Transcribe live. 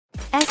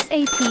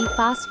SAP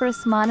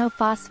Phosphorus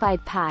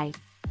Monophosphide PI.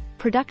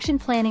 Production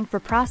Planning for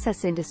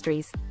Process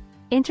Industries.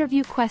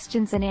 Interview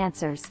Questions and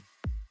Answers.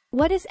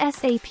 What is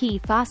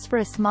SAP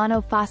Phosphorus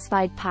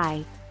Monophosphide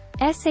PI?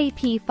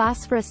 SAP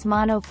Phosphorus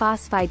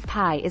Monophosphide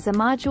PI is a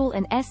module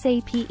in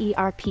SAP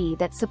ERP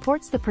that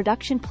supports the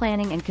production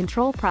planning and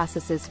control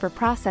processes for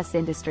process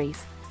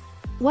industries.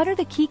 What are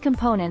the key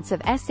components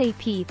of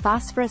SAP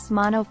Phosphorus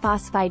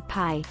Monophosphide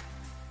PI?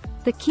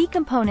 The key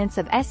components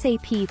of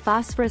SAP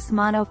Phosphorus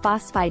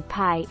Monophosphide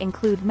PI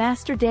include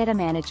Master Data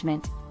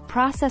Management,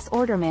 Process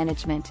Order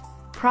Management,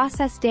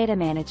 Process Data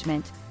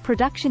Management,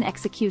 Production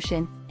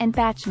Execution, and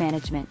Batch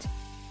Management.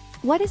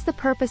 What is the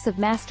purpose of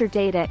master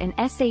data in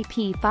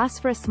SAP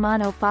Phosphorus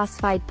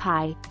Monophosphide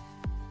PI?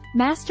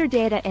 Master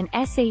data in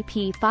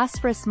SAP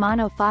Phosphorus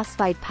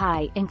Monophosphide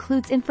PI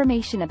includes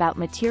information about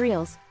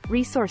materials,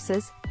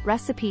 resources,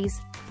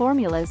 recipes,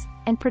 formulas,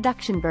 and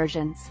production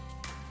versions.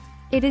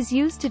 It is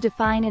used to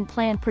define and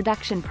plan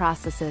production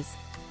processes.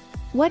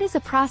 What is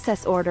a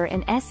process order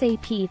in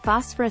SAP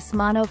Phosphorus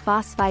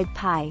Monophosphide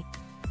PI?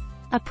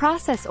 A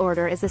process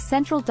order is a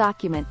central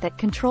document that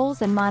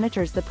controls and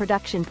monitors the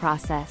production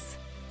process.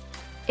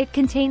 It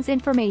contains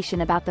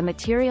information about the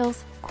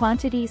materials,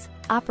 quantities,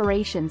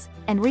 operations,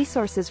 and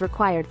resources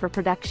required for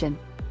production.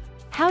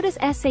 How does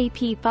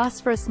SAP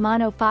Phosphorus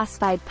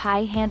Monophosphide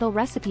PI handle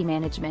recipe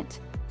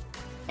management?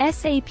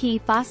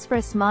 SAP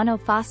Phosphorus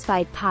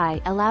Monophosphide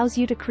PI allows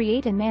you to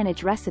create and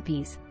manage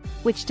recipes,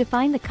 which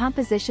define the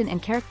composition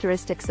and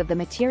characteristics of the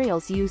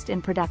materials used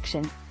in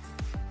production.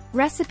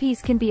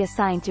 Recipes can be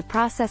assigned to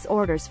process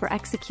orders for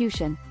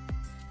execution.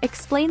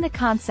 Explain the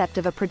concept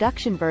of a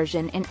production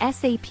version in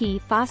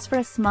SAP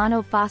Phosphorus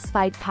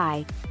Monophosphide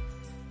PI.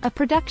 A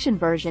production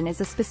version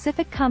is a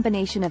specific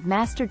combination of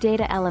master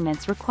data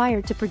elements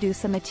required to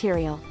produce a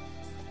material.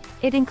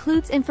 It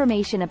includes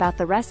information about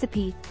the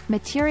recipe,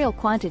 material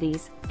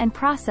quantities, and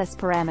process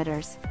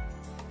parameters.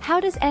 How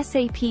does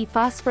SAP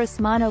Phosphorus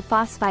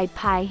Monophosphide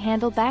PI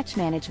handle batch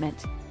management?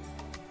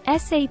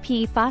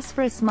 SAP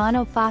Phosphorus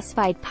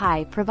Monophosphide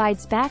PI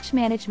provides batch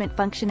management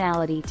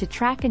functionality to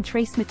track and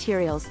trace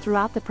materials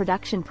throughout the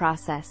production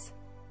process.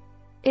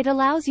 It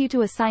allows you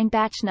to assign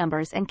batch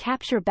numbers and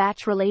capture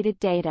batch-related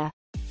data.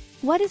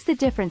 What is the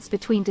difference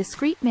between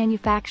discrete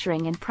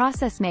manufacturing and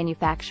process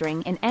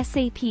manufacturing in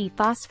SAP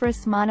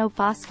Phosphorus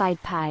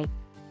Monophosphide PI?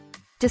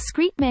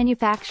 Discrete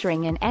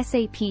manufacturing in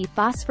SAP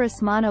Phosphorus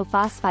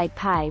Monophosphide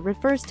PI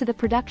refers to the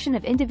production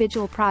of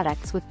individual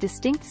products with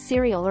distinct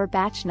serial or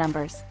batch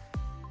numbers.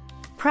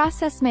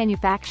 Process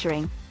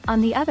manufacturing,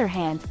 on the other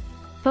hand,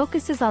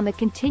 focuses on the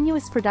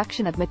continuous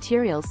production of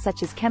materials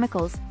such as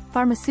chemicals,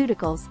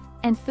 pharmaceuticals,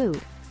 and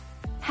food.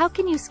 How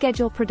can you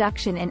schedule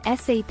production in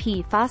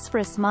SAP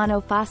Phosphorus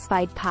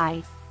Monophosphide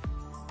PI?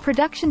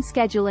 Production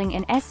scheduling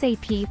in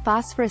SAP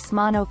Phosphorus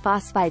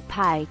Monophosphide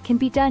PI can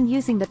be done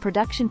using the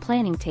production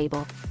planning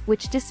table,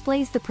 which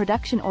displays the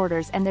production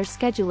orders and their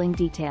scheduling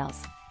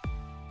details.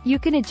 You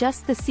can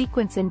adjust the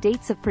sequence and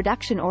dates of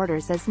production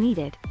orders as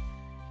needed.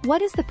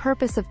 What is the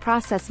purpose of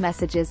process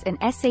messages in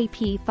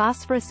SAP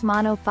Phosphorus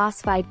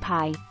Monophosphide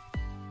PI?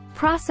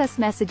 Process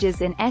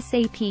messages in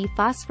SAP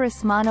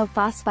Phosphorus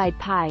Monophosphide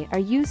PI are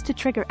used to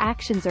trigger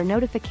actions or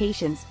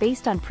notifications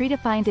based on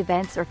predefined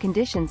events or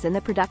conditions in the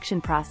production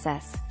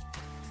process.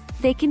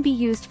 They can be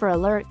used for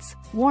alerts,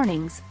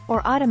 warnings,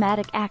 or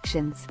automatic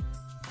actions.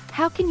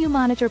 How can you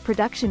monitor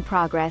production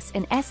progress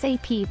in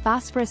SAP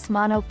Phosphorus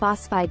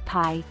Monophosphide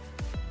PI?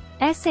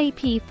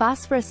 SAP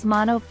Phosphorus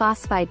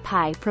Monophosphide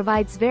PI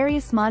provides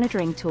various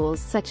monitoring tools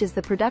such as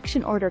the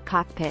Production Order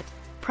Cockpit,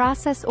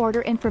 Process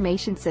Order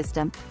Information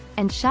System,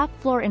 and Shop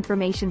Floor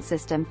Information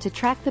System to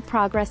track the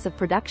progress of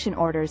production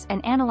orders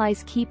and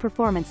analyze key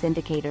performance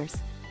indicators.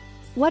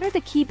 What are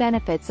the key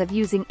benefits of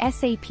using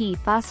SAP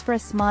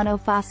Phosphorus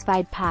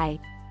Monophosphide PI?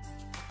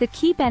 The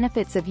key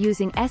benefits of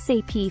using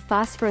SAP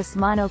Phosphorus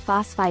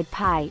Monophosphide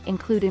PI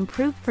include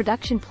improved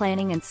production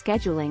planning and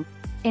scheduling,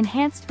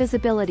 enhanced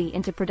visibility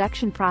into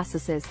production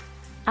processes,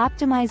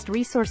 optimized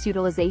resource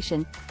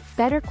utilization,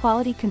 better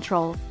quality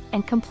control,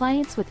 and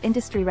compliance with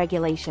industry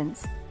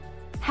regulations.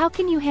 How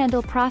can you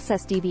handle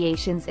process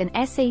deviations in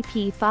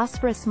SAP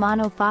Phosphorus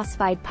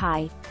Monophosphide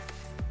PI?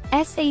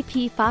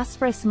 SAP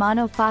Phosphorus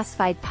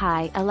Monophosphide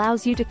PI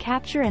allows you to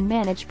capture and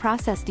manage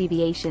process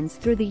deviations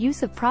through the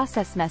use of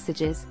process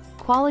messages,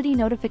 quality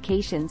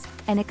notifications,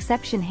 and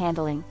exception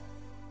handling.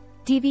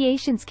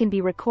 Deviations can be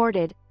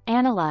recorded,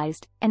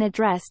 analyzed, and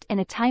addressed in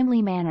a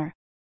timely manner.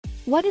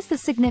 What is the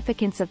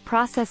significance of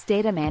process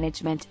data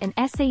management in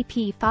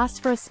SAP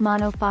Phosphorus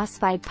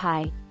Monophosphide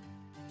PI?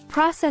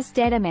 Process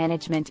data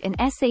management in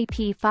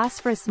SAP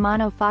Phosphorus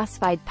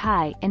Monophosphide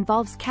PI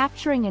involves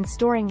capturing and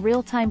storing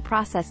real-time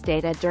process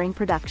data during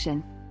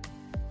production.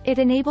 It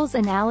enables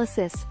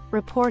analysis,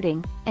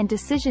 reporting, and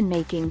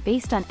decision-making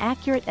based on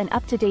accurate and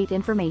up-to-date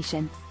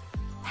information.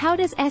 How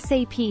does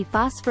SAP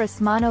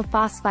Phosphorus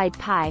Monophosphide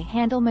PI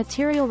handle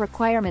material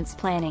requirements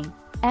planning,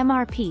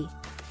 MRP?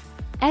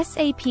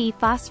 SAP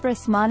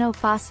Phosphorus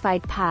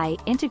Monophosphide PI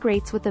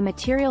integrates with the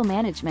Material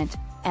Management,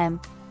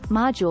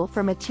 module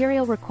for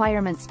material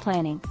requirements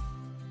planning.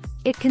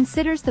 It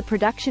considers the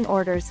production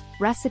orders,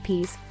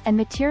 recipes, and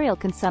material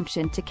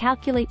consumption to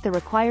calculate the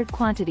required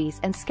quantities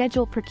and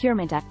schedule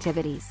procurement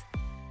activities.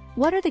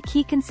 What are the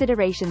key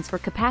considerations for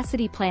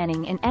capacity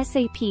planning in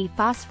SAP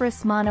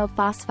Phosphorus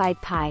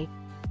Monophosphide PI?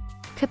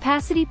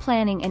 Capacity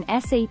planning in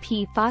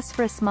SAP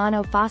Phosphorus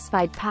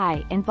Monophosphide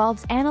PI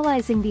involves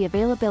analyzing the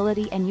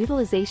availability and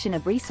utilization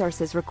of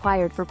resources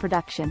required for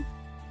production.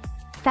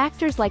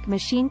 Factors like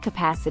machine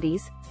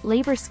capacities,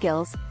 labor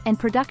skills, and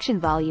production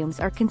volumes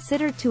are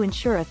considered to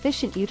ensure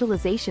efficient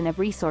utilization of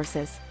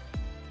resources.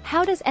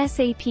 How does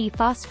SAP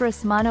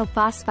Phosphorus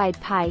Monophosphide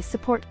PI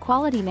support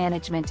quality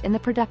management in the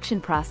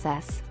production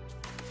process?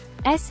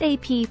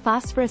 SAP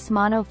Phosphorus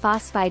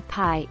Monophosphide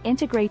PI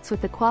integrates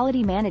with the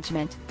Quality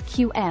Management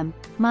 (QM)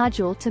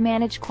 module to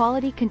manage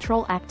quality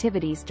control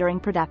activities during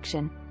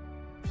production.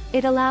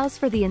 It allows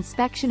for the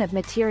inspection of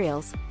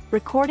materials,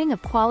 recording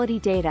of quality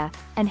data,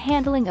 and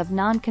handling of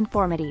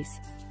non-conformities.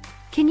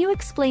 Can you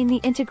explain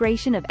the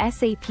integration of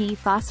SAP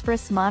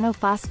Phosphorus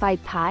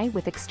Monophosphide PI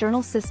with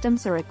external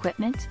systems or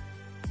equipment?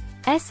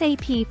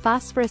 SAP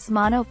Phosphorus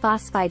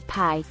Monophosphide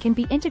PI can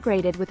be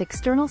integrated with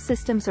external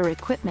systems or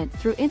equipment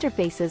through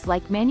interfaces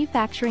like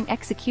Manufacturing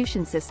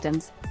Execution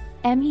Systems,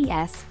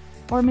 MES,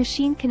 or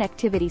Machine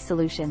Connectivity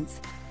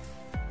Solutions.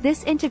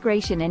 This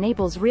integration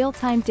enables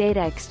real-time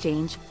data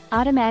exchange,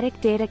 automatic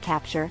data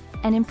capture,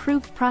 and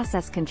improved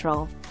process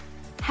control.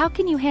 How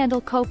can you handle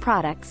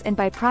co-products and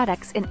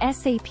byproducts in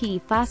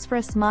SAP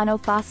Phosphorus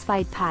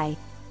Monophosphide PI?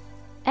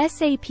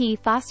 SAP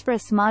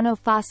Phosphorus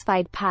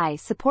Monophosphide PI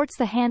supports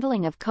the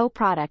handling of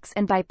co-products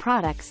and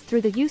byproducts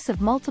through the use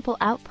of multiple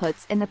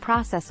outputs in the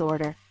process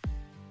order.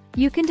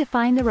 You can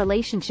define the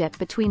relationship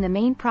between the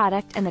main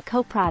product and the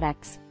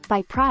co-products,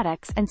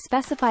 byproducts, and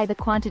specify the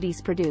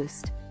quantities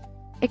produced.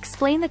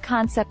 Explain the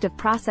concept of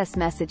process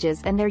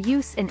messages and their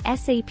use in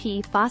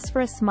SAP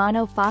Phosphorus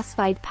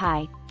Monophosphide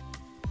PI.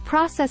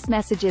 Process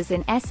messages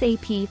in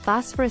SAP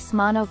Phosphorus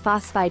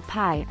Monophosphide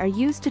PI are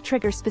used to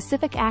trigger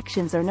specific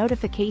actions or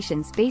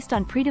notifications based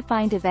on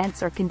predefined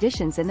events or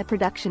conditions in the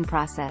production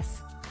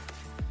process.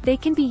 They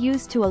can be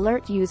used to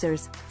alert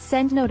users,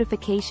 send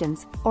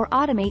notifications, or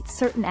automate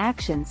certain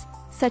actions,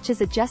 such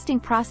as adjusting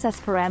process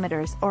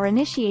parameters or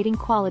initiating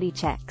quality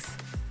checks.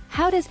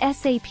 How does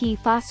SAP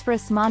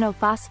Phosphorus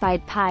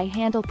Monophosphide PI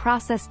handle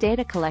process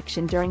data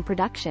collection during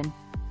production?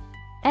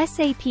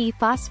 SAP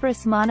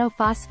Phosphorus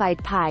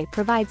Monophosphide PI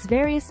provides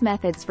various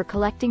methods for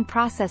collecting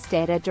process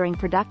data during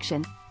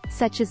production,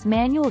 such as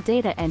manual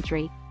data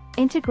entry,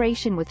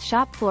 integration with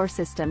shop floor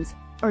systems,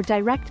 or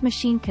direct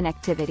machine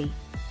connectivity.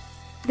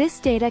 This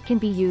data can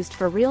be used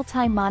for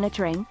real-time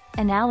monitoring,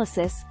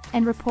 analysis,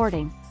 and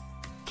reporting.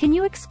 Can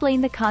you explain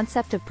the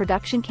concept of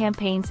production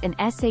campaigns in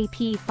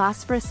SAP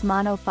Phosphorus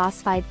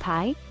Monophosphide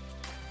PI?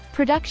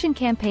 Production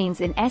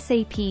campaigns in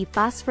SAP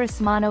Phosphorus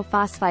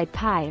Monophosphide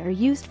PI are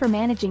used for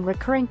managing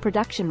recurring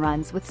production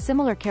runs with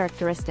similar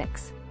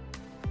characteristics.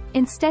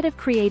 Instead of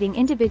creating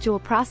individual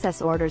process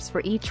orders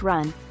for each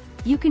run,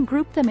 you can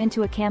group them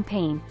into a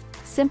campaign,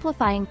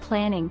 simplifying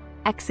planning,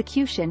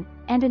 execution,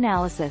 and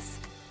analysis.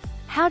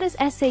 How does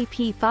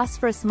SAP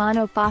Phosphorus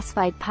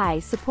Monophosphide PI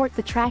support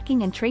the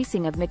tracking and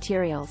tracing of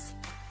materials?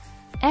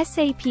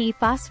 SAP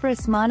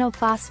Phosphorus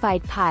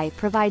Monophosphide PI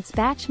provides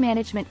batch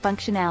management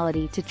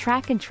functionality to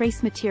track and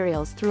trace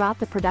materials throughout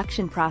the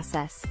production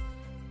process.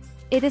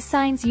 It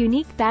assigns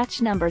unique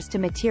batch numbers to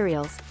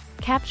materials,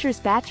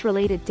 captures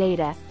batch-related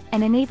data,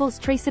 and enables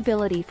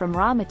traceability from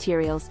raw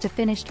materials to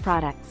finished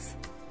products.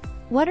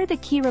 What are the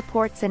key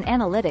reports and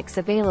analytics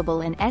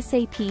available in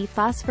SAP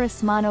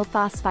Phosphorus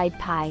Monophosphide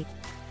PI?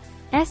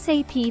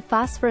 SAP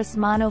Phosphorus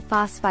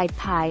Monophosphide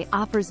PI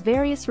offers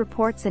various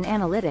reports and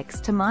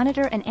analytics to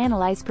monitor and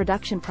analyze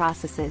production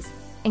processes,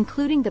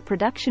 including the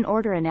production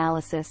order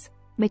analysis,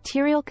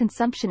 material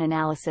consumption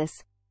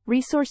analysis,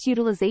 resource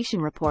utilization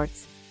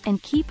reports,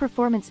 and key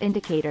performance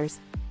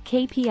indicators,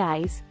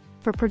 KPIs,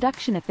 for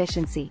production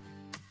efficiency.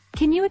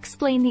 Can you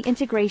explain the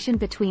integration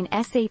between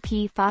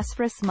SAP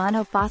Phosphorus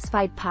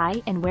Monophosphide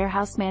PI and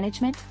warehouse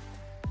management?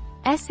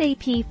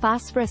 SAP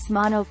Phosphorus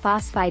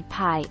Monophosphide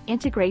PI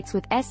integrates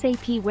with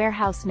SAP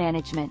Warehouse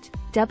Management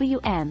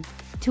 (WM)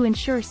 to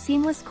ensure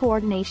seamless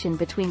coordination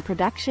between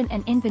production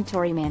and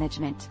inventory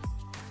management.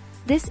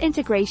 This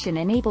integration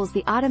enables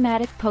the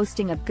automatic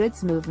posting of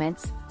goods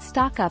movements,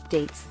 stock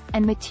updates,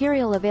 and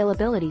material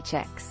availability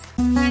checks.